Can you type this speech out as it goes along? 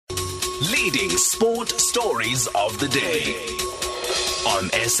Leading sport stories of the day on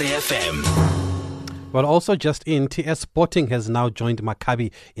SAFM. Well, also just in, TS Sporting has now joined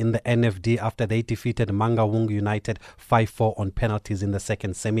Maccabi in the NFD after they defeated Mangaung United 5-4 on penalties in the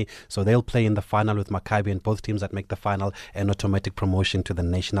second semi. So they'll play in the final with Maccabi, and both teams that make the final an automatic promotion to the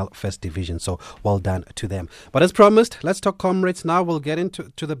National First Division. So well done to them. But as promised, let's talk Comrades now. We'll get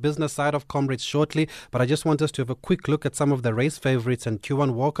into the business side of Comrades shortly. But I just want us to have a quick look at some of the race favourites. And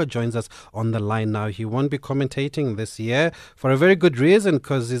Q1 Walker joins us on the line now. He won't be commentating this year for a very good reason,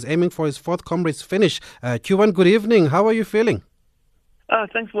 because he's aiming for his fourth Comrades finish. Q1, good evening. How are you feeling?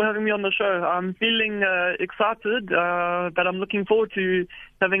 Thanks for having me on the show. I'm feeling excited, but I'm looking forward to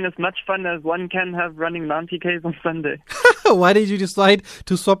having as much fun as one can have running 90 Ks on Sunday. Why did you decide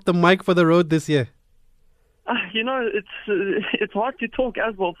to swap the mic for the road this year? It's hard to talk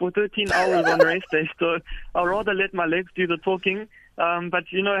as well for 13 hours on race day, so I'll rather let my legs do the talking. But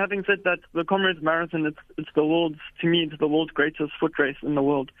having said that, the Comrades Marathon, it's the world's greatest foot race in the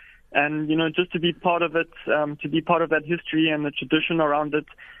world. And, just to be part of it, to be part of that history and the tradition around it,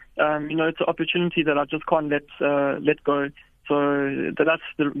 it's an opportunity that I just can't let go. So that's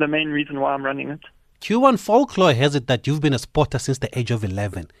the main reason why I'm running it. Q1 folklore has it that you've been a spotter since the age of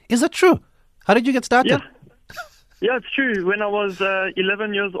 11. Is that true? How did you get started? Yeah, it's true. When I was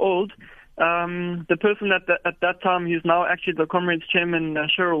 11 years old, the person at that time, who's now actually the Comrades chairman,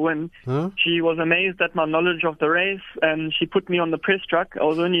 Cheryl Wynn, she was amazed at my knowledge of the race, and she put me on the press truck. I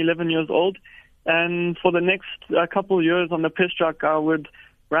was only 11 years old, and for the next couple of years on the press truck, I would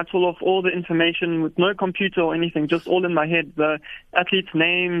rattle off all the information with no computer or anything, just all in my head, the athletes'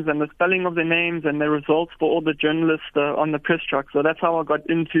 names and the spelling of their names and the results for all the journalists on the press truck. So that's how I got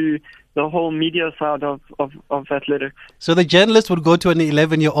into the whole media side of athletics. So the journalist would go to an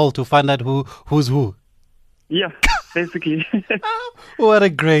 11-year-old to find out who's who? Yeah, basically. What a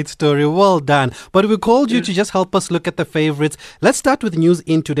great story. Well done. But we called you to just help us look at the favourites. Let's start with news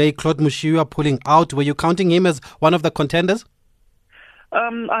in today. Claude Moshiwa pulling out. Were you counting him as one of the contenders?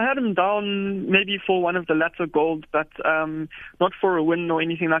 I had him down maybe for one of the latter gold, but not for a win or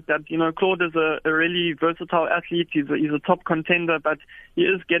anything like that. Claude is a really versatile athlete. He's a top contender, but he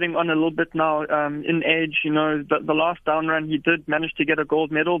is getting on a little bit now in age. The last down run he did manage to get a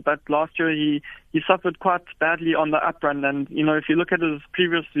gold medal, but last year he suffered quite badly on the up run. And if you look at his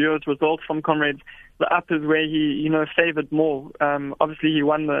previous year's results from Comrades, the up is where he favoured more. Obviously he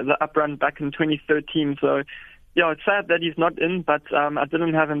won the up run back in 2013, so. Yeah, it's sad that he's not in, but I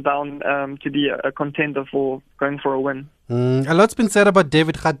didn't have him down to be a contender for going for a win. A lot's been said about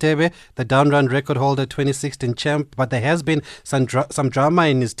David Radebe, the downrun record holder, 2016 champ, but there has been some drama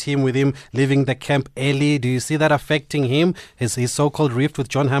in his team with him leaving the camp early. Do you see that affecting him, his so-called rift with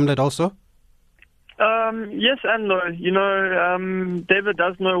John Hamlet also? Yes and no. David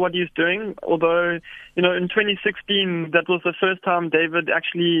does know what he's doing, although, in 2016, that was the first time David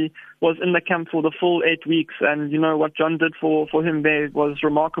actually was in the camp for the full 8 weeks. And, what John did for him there was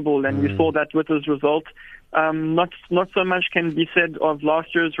remarkable, and we saw that with his result. Not so much can be said of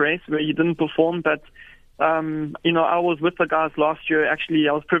last year's race where he didn't perform, but I was with the guys last year. Actually,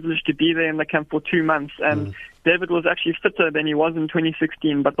 I was privileged to be there in the camp for 2 months, and David was actually fitter than he was in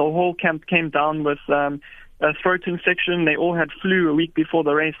 2016, but the whole camp came down with a throat infection. They all had flu a week before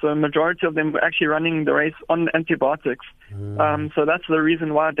the race, so a majority of them were actually running the race on antibiotics. So that's the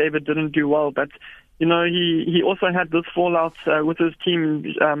reason why David didn't do well. But he also had this fallout with his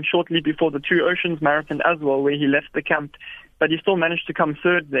team shortly before the Two Oceans Marathon as well, where he left the camp. But he still managed to come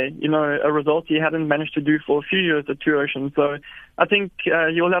third there, a result he hadn't managed to do for a few years at Two Oceans. So I think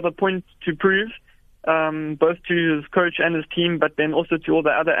he'll have a point to prove, both to his coach and his team, but then also to all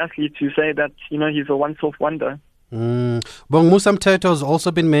the other athletes who say that, he's a once-off wonder. Bongmusa Mteto has also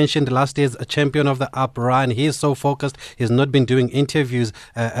been mentioned last year as a champion of the up run. He is so focused. He's not been doing interviews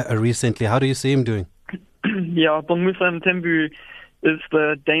recently. How do you see him doing? Yeah, Bongmusa Mtembu is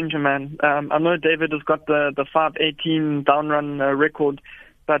the danger man. I know David has got the 5:18 downrun record,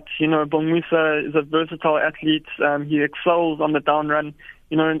 but Bongmusa is a versatile athlete. He excels on the downrun.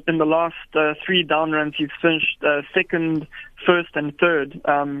 In the last 3 downruns, he's finished second, first, and third.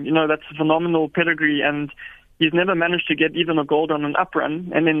 That's a phenomenal pedigree, and he's never managed to get even a gold on an up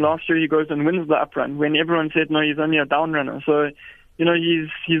run. And then last year he goes and wins the up run when everyone said no, he's only a down runner. So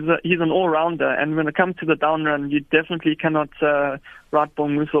he's an all-rounder, and when it comes to the down run, you definitely cannot write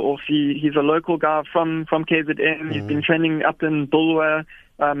Bongmusa off. He's a local guy from KZN. He's been training up in Bulwer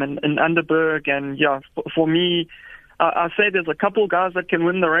and in Underberg, and for me, I say there's a couple guys that can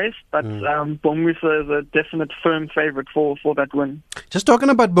win the race, but Bongmusa is a definite firm favorite for that win. Just talking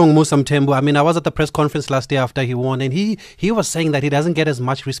about Bongmusa Mthembu, I mean, I was at the press conference last year after he won, and he was saying that he doesn't get as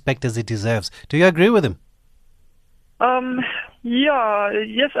much respect as he deserves. Do you agree with him? Yeah,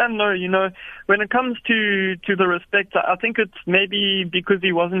 yes and no. You know, when it comes to the respect, I think it's maybe because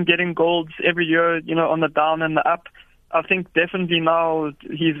he wasn't getting golds every year, you know, on the down and the up. I think definitely now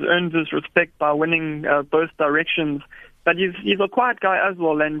he's earned his respect by winning both directions. But he's a quiet guy as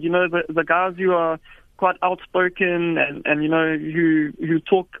well, and you know, the guys who are quite outspoken and you know who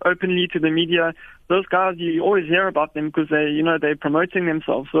talk openly to the media, those guys you always hear about them because they're promoting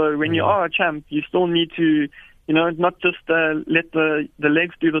themselves. So when you are a champ, you still need to, you know, not just let the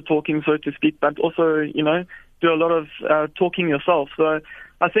legs do the talking, so to speak, but also, you know, do a lot of talking yourself. So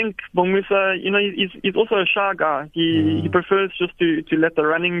I think Bongmusa, you know, he's also a shy guy. He prefers just to let the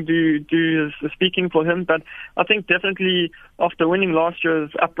running do his speaking for him. But I think definitely after winning last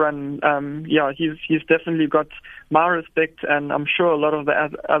year's up run, he's definitely got my respect, and I'm sure a lot of the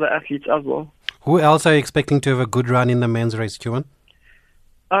other athletes as well. Who else are you expecting to have a good run in the men's race, Q1?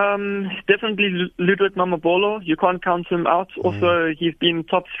 Definitely Ludwig Mamabolo. You can't count him out. Also, he's been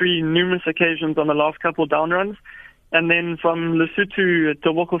top 3 numerous occasions on the last couple down runs. And then from Lesotho,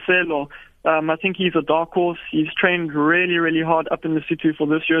 Teboko Selo, I think he's a dark horse. He's trained really, really hard up in Lesotho for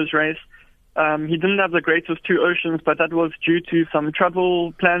this year's race. He didn't have the greatest 2 oceans, but that was due to some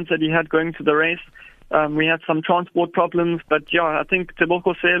travel plans that he had going to the race. We had some transport problems, but yeah, I think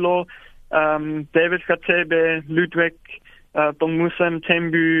Teboko Selo, David Katebe, Ludwig, Bongmusa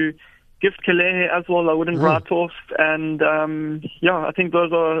Mthembu, Gift Kelehe as well, I wouldn't write off. And I think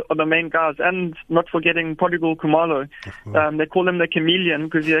those are the main guys. And not forgetting Prodigal Kumalo. They call him the chameleon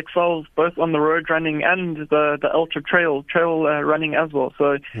because he excels both on the road running and the ultra trail running as well.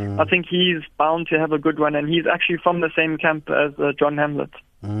 So I think he's bound to have a good one, and he's actually from the same camp as John Hamlet.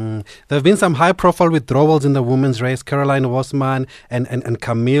 There have been some high-profile withdrawals in the women's race. Caroline Wasserman and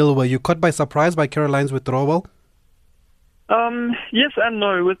Camille. Were you caught by surprise by Caroline's withdrawal? Yes and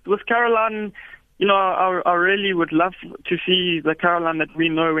no. With Caroline, you know, I really would love to see the Caroline that we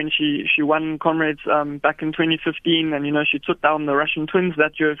know when she won Comrades back in 2015, and you know, she took down the Russian twins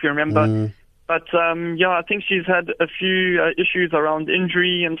that year, if you remember. But I think she's had a few issues around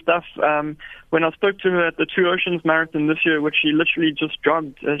injury and stuff. When I spoke to her at the Two Oceans Marathon this year, which she literally just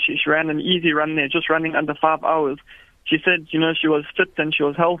jogged, she ran an easy run there, just running under 5 hours. She said, you know, she was fit and she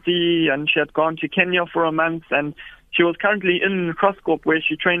was healthy, and she had gone to Kenya for a month, and she was currently in Crosscorp where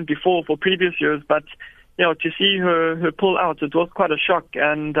she trained before for previous years. But you know, to see her pull out, it was quite a shock,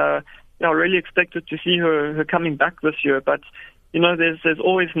 and I really expected to see her coming back this year. But you know, there's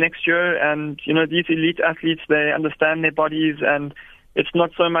always next year, and you know, these elite athletes, they understand their bodies, and it's not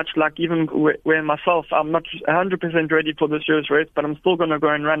so much like even where myself, I'm not 100% ready for this year's race, but I'm still going to go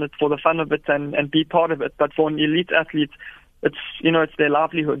and run it for the fun of it and be part of it. But for an elite athlete, it's, you know, it's their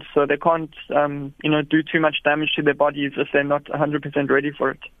livelihood, so they can't, do too much damage to their bodies if they're not 100% ready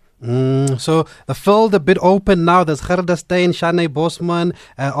for it. So the field a bit open now. There's Gerda Steyn, Shanae Bosman,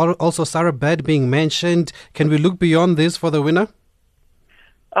 also Sarah Bird being mentioned. Can we look beyond this for the winner?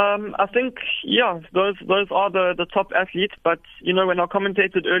 I think, those are the top athletes. But, you know, when I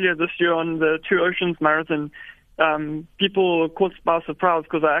commentated earlier this year on the Two Oceans Marathon, people caught by surprise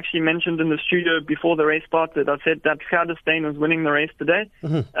because I actually mentioned in the studio before the race started, I said that Gerda Steyn was winning the race today.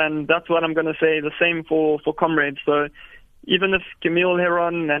 And that's what I'm going to say, the same for Comrades. So even if Camille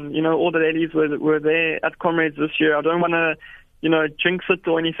Heron and, you know, all the ladies were there at Comrades this year, I don't want to, you know, jinx it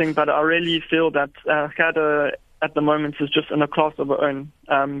or anything, but I really feel that Gerda at the moment is just in a class of her own.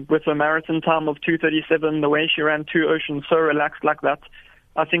 With a marathon time of 2:37, the way she ran Two Oceans so relaxed like that,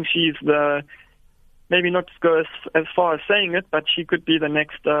 I think she's maybe not to go as far as saying it, but she could be the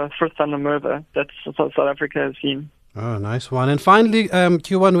next Frith van der Merwe that South Africa has seen. Oh, nice one. And finally,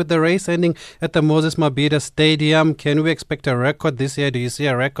 Q1, with the race ending at the Moses Mabhida Stadium, can we expect a record this year? Do you see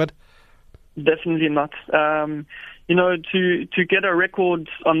a record? Definitely not. You know, to get a record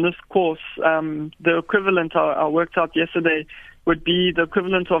on this course, the equivalent I worked out yesterday would be the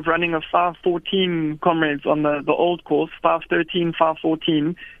equivalent of running a 5:14 Comrades on the old course, 5:13,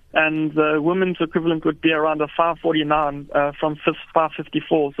 5:14, and the women's equivalent would be around a 5:49 from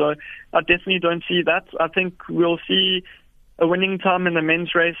 5:54. So I definitely don't see that. I think we'll see a winning time in the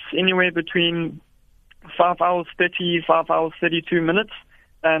men's race anywhere between 5 hours 30, 5 hours 32 minutes.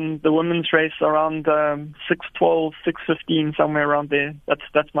 And the women's race around 6:12, 6:15, somewhere around there.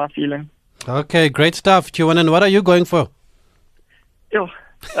 That's my feeling. Okay, great stuff, Q1. And what are you going for?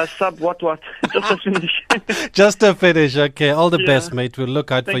 Sub what? Just a finish. Just a finish. Okay. All the Yeah. best, mate. We'll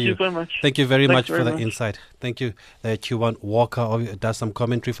look out for Thank you. you so much. Thank you very Thanks much for very the much. insight. Thank you. Q1 Walker does some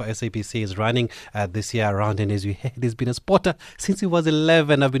commentary for SABC. He's running this year around, and as you heard, he's been a spotter since he was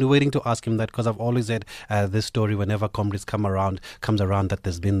 11. I've been waiting to ask him that because I've always had this story whenever comrades comes around that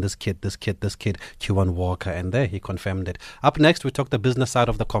there's been this kid, Q1 Walker, and there he confirmed it. Up next, we talk the business side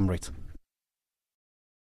of the comrades.